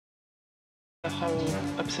The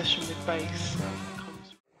whole obsession with bass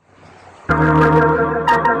comes.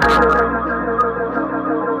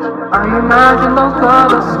 I imagine those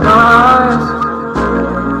color skies.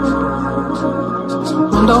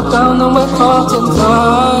 Window down and we're caught in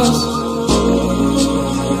ties.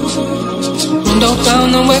 Window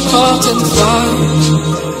down and we're caught in ties.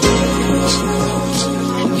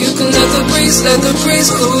 You can let the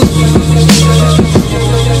breeze cool.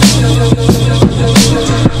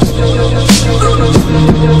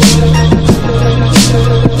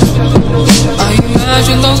 I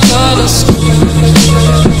imagine those colors.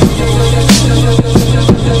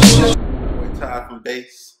 Ty from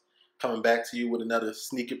Bass, coming back to you with another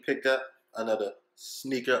sneaker pickup, another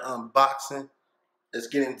sneaker unboxing. Let's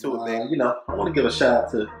get into it, man. You know, I want to give a shout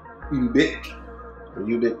out to Ubic,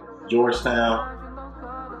 Georgetown.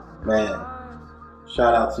 Man,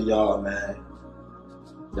 shout out to y'all, man.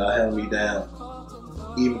 Y'all held me down,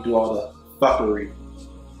 even through all the fuckery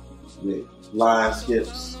with line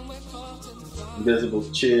skips, invisible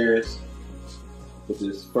chairs, with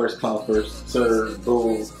this first come, first serve,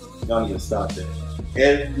 boom. Y'all need to stop that.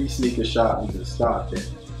 Every sneaker shop needs to stop that.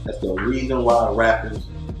 That's the reason why rappers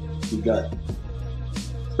do got.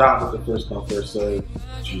 Stop with the first come, first serve.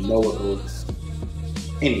 You know what goes down.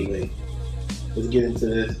 Anyway, let's get into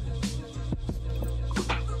this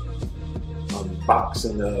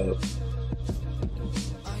unboxing of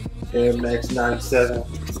Air Max 97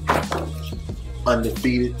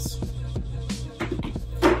 Undefeated.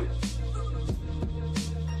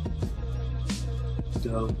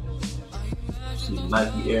 Go.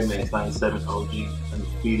 Nike Air Max 97 OG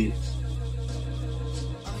Undefeated.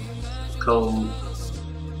 Code.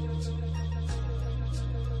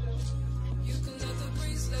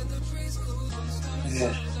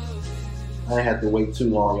 Yeah. I didn't have to wait too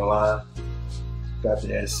long in line. Got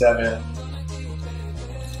there at 7.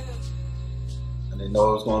 I didn't know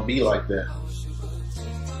it was going to be like that.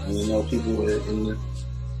 I didn't know people in the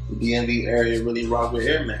DMV area really rock with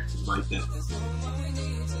Air Maxes like that.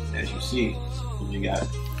 As you see, you got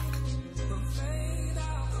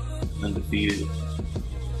Undefeated.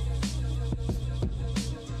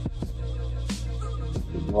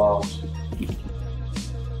 The gloves.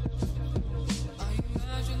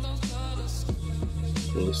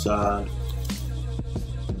 To the side.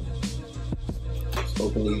 Let's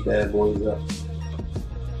open these bad boys up.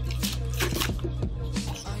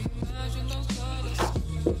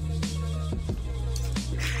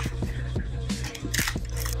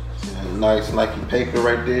 Nice Nike paper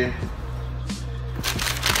right there.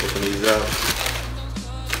 Open these up.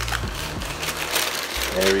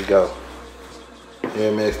 There we go.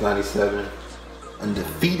 Air Max 97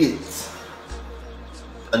 Undefeated.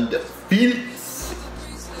 Undefeated.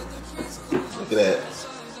 Look at that.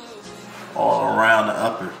 All around the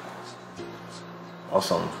upper.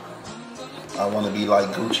 Awesome. I want to be like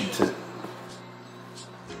Gucci too.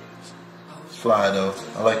 Fly though.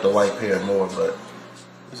 I like the white pair more, but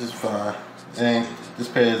this is fine. And this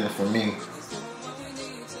pair isn't for me.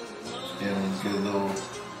 Just give them a good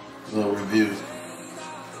little review.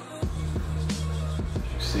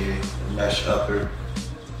 You see, mesh upper.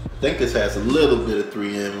 I think this has a little bit of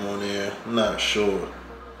 3M on there. I'm not sure.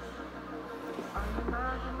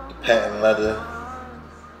 The patent leather.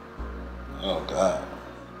 Oh God.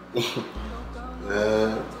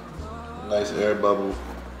 Yeah. Nice air bubble.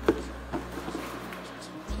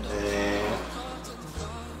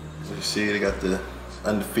 You see, they got the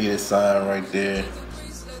Undefeated sign right there.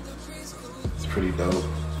 It's pretty dope.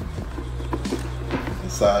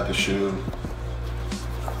 Inside the shoe,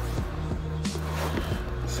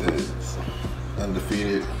 it says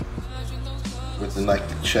Undefeated with the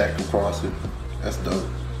Nike check across it. That's dope.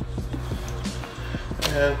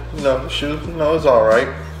 And you know, the shoe, you know, it's alright.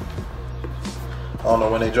 I don't know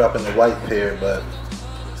when they drop in the white pair, but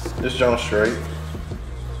this joint's straight.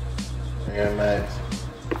 Air Max.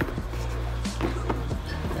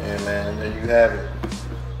 Yeah, man, there you have it.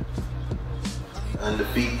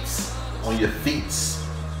 Undefeated on your feet.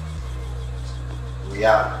 We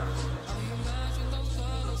out.